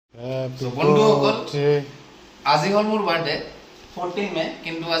বন্ধুসকল আজি হল মোৰ বাৰ্থডে 14 মে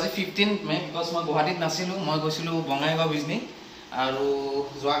কিন্তু আজি 15 মে বিকজ মই গুৱাহাটীত নাছিলো মই গৈছিলো বঙাইগাঁও বিজনি আৰু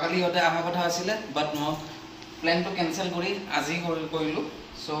যোৱাকালি হতে আহা কথা আছিল বাট মই প্ল্যানটো কেনসেল কৰি আজি কৰিলো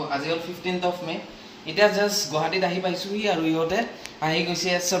সো আজি হল 15th অফ মে এটা জাস্ট গুৱাহাটীত আহি পাইছো আৰু ইহতে আহি গৈছে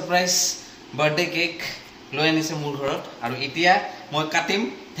সাৰপ্ৰাইজ বাৰ্থডে কেক লৈ আনিছে মোৰ ঘৰত আৰু এতিয়া মই কাটিম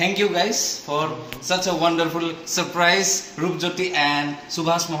Thank you guys for such a wonderful surprise, Rupjyoti and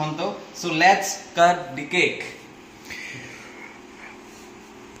Subash Mohanto. So let's cut the cake.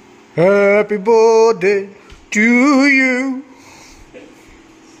 Happy birthday to you.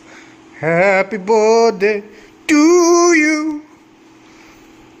 Happy birthday to you.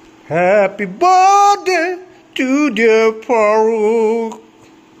 Happy birthday to dear Farooq.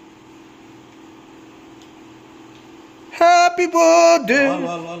 Happy birthday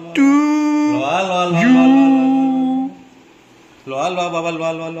to you.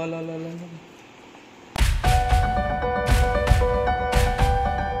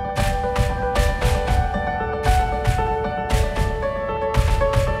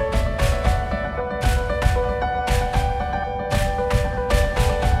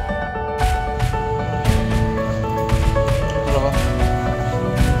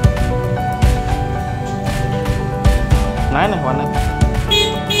 Nine one.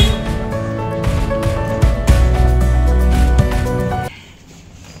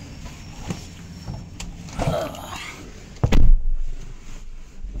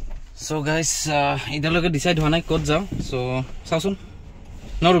 So guys, idaloke decide hona nai kot jao. So sausun.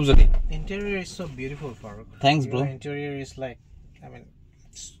 No Rupjyoti. Interior is so beautiful, Farooq. Thanks, bro. Your interior is like, I mean,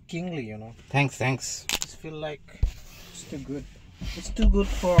 it's kingly, you know. Thanks. Just feel like it's too good. It's too good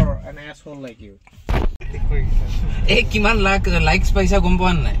for an asshole like you. Hey, kiman likes paisa gom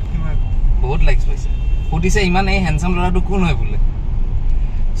poan nai? Bahut likes paisa. Putise iman ei handsome lora tu kun hoy bole.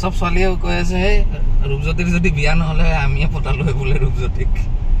 Sob swaliye koi ase hey Rupjyotir jodi biya নহলে আমিয়ে পটালো hoy bole Rupjyotik.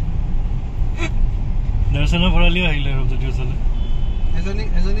 Darsana porali ahile Rupjyotir sale.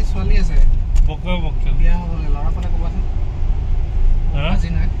 Ezoni swali ase. Bokka biya hole lora pala kobasan. Ha? Aji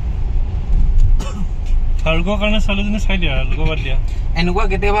nai. Fargo karone sale jone sai dia logo bad dia. Enugwa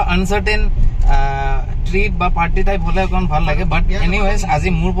keteba uncertain treat ba party type hole kon bhal lage but anyways আজি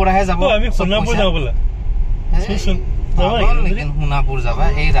মোৰ পৰা হে যাব আমি সোনাপুৰ যাব বলা সুন लेकिन সোনাপুৰ যাবা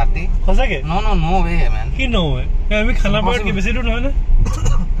এই ৰাতি সঁচাকে no way man কি no way আমি খানাপাৰাত কি বেছি দূৰ নহয় না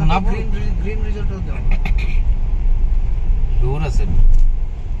সোনাপুৰ গ্ৰীন ৰিজৰ্টত যাব দূৰ আছে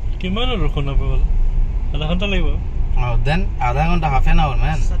কিমান দূৰ খানাপাৰা আধা ঘণ্টা লাগিব then আধা ঘণ্টা half an hour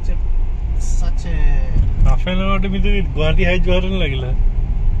man such a half an hour তুমি যদি গুৱাহাটী হাই যোৱাৰ লাগিলা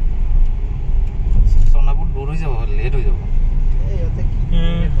সোনাপুৰ দূৰ হৈ যাব লেট হৈ যাব এই হতে কি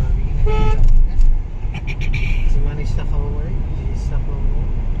যিমান ইচ্ছা খাব পাৰি ইচ্ছা খাব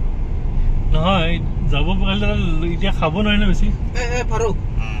নহয় যাব পাৰিলে এতিয়া খাব নহয় না বেছি ফাৰুক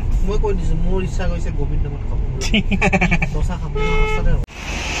মই কৈ দিছো মোৰ ইচ্ছা গৈছে গোবিন্দমত খাব দোসা খাব ৰাস্তাতে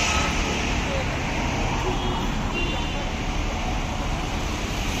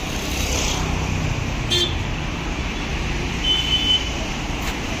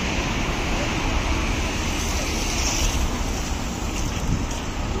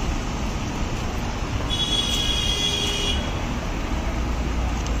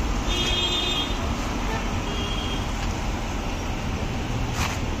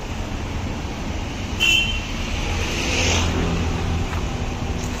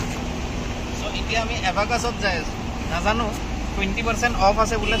আমি এবাকাছত যাই আছো নাজানো 20% অফ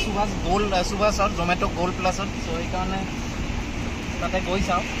আছে বলে সুভাষ আর জোমেটো গোল্ড প্লাসত সো এই কারণে তাতে গই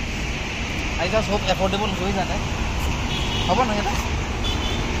চাও আই জাস্ট হোপ এফোর্ডেবল হই যাতে হ'ব না এটা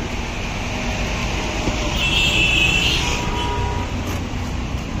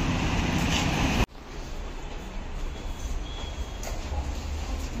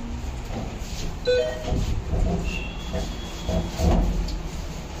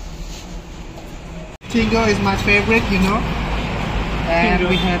Tingo is my favorite, you know. And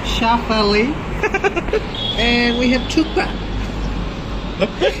we have Shafali. And we have Chukpa.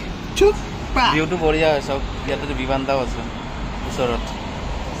 Chukpa. ভিউটো বঢ়িয়া হয় সব ইয়াতে বিমানটাও আছে ওচৰত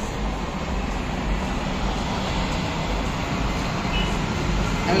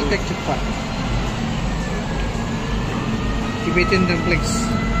I will take Chukpa. Tibetan dumplings.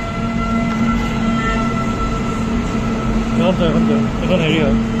 এখন হেৰি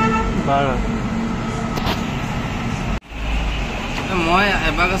হয় মই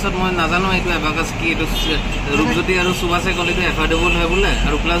এবাকাছত মই নাজানো এইটো এবাকাছ কি এইটো ৰূপজ্যোতি আৰু সুভাষে কলে এইটো এফৰ্ডেবল হয় বোলে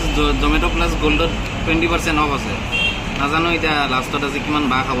আৰু প্লাস জমেটো প্লাস গোল্ডত 20% অফ আছে নাজানো এটা লাষ্টত আজি কিমান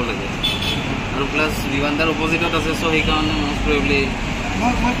বা খাব লাগে আৰু প্লাস বিমানদাৰ অপজিটত আছে সো সেই কাৰণে মোস্ট প্ৰবলি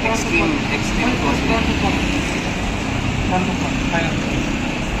extreme costly.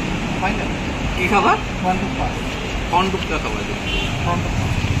 কি খাবা? কৰ্ণ টুকা খাবা এইটো।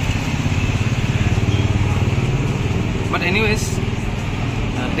 বাট এনিৱেজ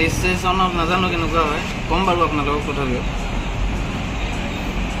টেষ্ট নাজানো কেনেকুৱা হয়, কম বাৰু আপোনালোকক তথাপিও।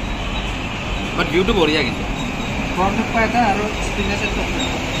 বাট ভিউটো বঢ়িয়া কিন্তু। কৰ্ণ টুকা এটা আৰু স্পিনাচৰ টুকা।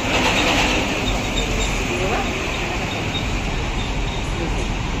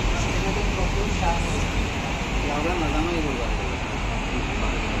 নাজানো এইবোৰ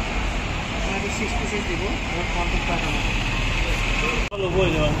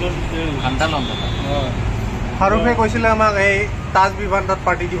ঘণ্টা ল'ম দাদা। ফাৰুকে কৈছিলে আমাক এই তাজ বিমানত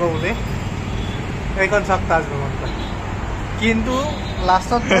পাৰ্টি দিব বুলি, এইখন চাওক তাজ বিমান। কিন্তু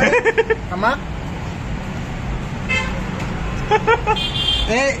লাষ্টত আমাক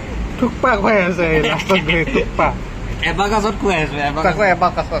এই থুকপা খুৱাই আছে। লাষ্টত গৈ থুকপা এবাকাছত খুৱাই আছো।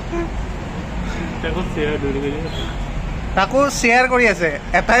 এবাকাছত তাকো শ্বেয়াৰ কৰি আছে।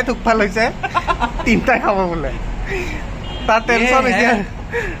 এটাই থুকপা লৈছে, তিনিটাই খাব বোলে। তাৰ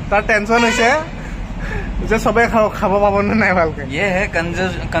টেনচন হৈছে যে চবে খাব পাব নে নাই ভালকে। ये है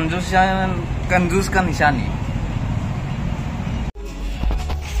कंजूस का निशानी।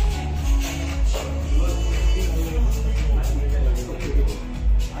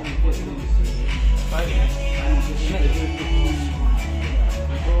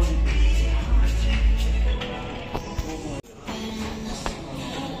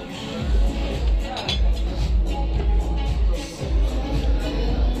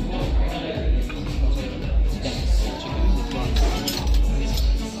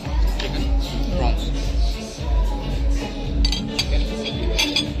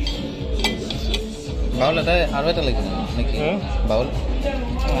 বাউল এটা আৰু এটা লাগিব নেকি? বাউল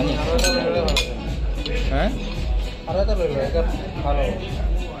আৰু এটা লৈ লয়, এটা ভাল হ'ব।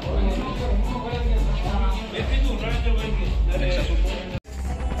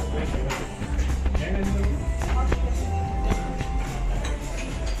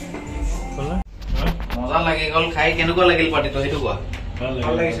 মজা লাগি গ'ল খাই। কেনেকুৱা লাগিল পাৰ্টিটো সেইটো কোৱা?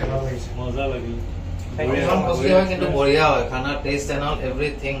 ভাল লাগিছে, ভাল লাগিছে, মজা লাগিল। কিন্তু বঢ়িয়া হয় খানা। Test and all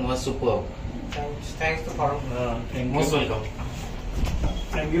everything was super. Thanks to Farooq. Most welcome.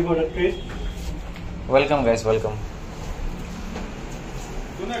 Thank you for the treat. Welcome guys, welcome.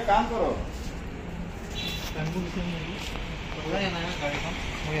 तूने काम करो।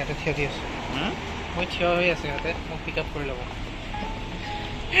 মই ইয়াতে থিয় দি আছো। মই থিয় হৈ আছো ইয়াতে, মোক পিক আপ কৰি ল'ব।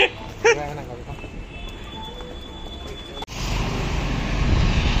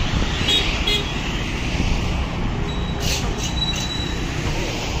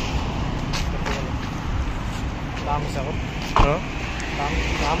 দাম হিচাপত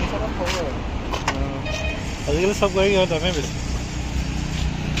দাম হিচাপত কব আৰু আজিকালি চব গাড়ী দামে বেছি।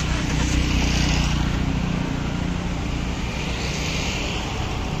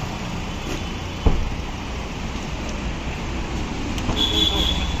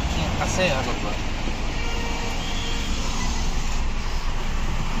 আছে আগত পৰা।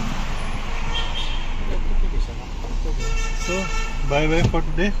 So, bye bye for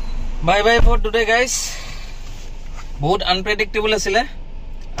today. Bye bye for today guys. বহুত আনপ্ৰেডিক্টেবল আছিলে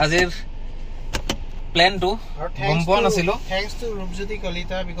আজিৰ প্লেনটো, গম পোৱা নাছিলো। Thanks to Rupjyoti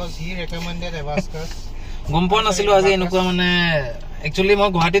Kalita because he recommended ABACUS. গম পোৱা নাছিলো আজি এনেকুৱা মানে। একচুৱেলি মই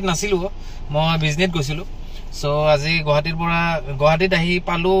গুৱাহাটীত নাছিলো, মই বিজনেছত গৈছিলো। চ' আজি গুৱাহাটীত আহি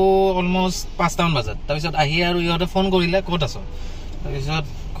পালো অলমষ্ট 5টামান বজাত। তাৰপিছত আহি আৰু ইহঁতে ফোন কৰিলে ক'ত আছো, তাৰপিছত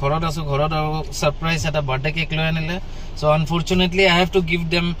ঘৰত আছো। ঘৰত আৰু ছাৰপ্ৰাইজ এটা বাৰ্থডে কেক লৈ আনিলে। চ' unfortunately I have to give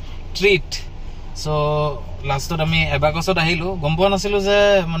them treat. চ' লাষ্টত আমি এবাকাছত আহিলো। গম পোৱা নাছিলো যে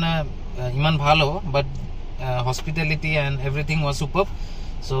মানে ইমান ভাল হ'ব, বাট hospitality and everything was super.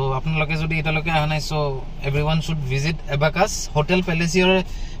 চ' আপোনালোকে যদি এতিয়ালৈকে অহা নাই, চ' everyone should visit abacus. Hotel পেলেচিয়ৰ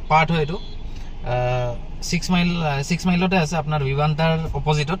part হয় এইটো। 6 মাইলতে আছে আপোনাৰ বিমানটাৰ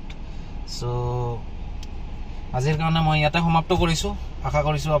অপজিটত। চ' আজিৰ কাৰণে মই ইয়াতে সমাপ্ত কৰিছো। আশা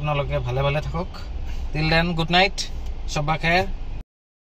কৰিছো আপোনালোকে ভালে ভালে থাকক। Till then good night, চব্বা খায়েৰ।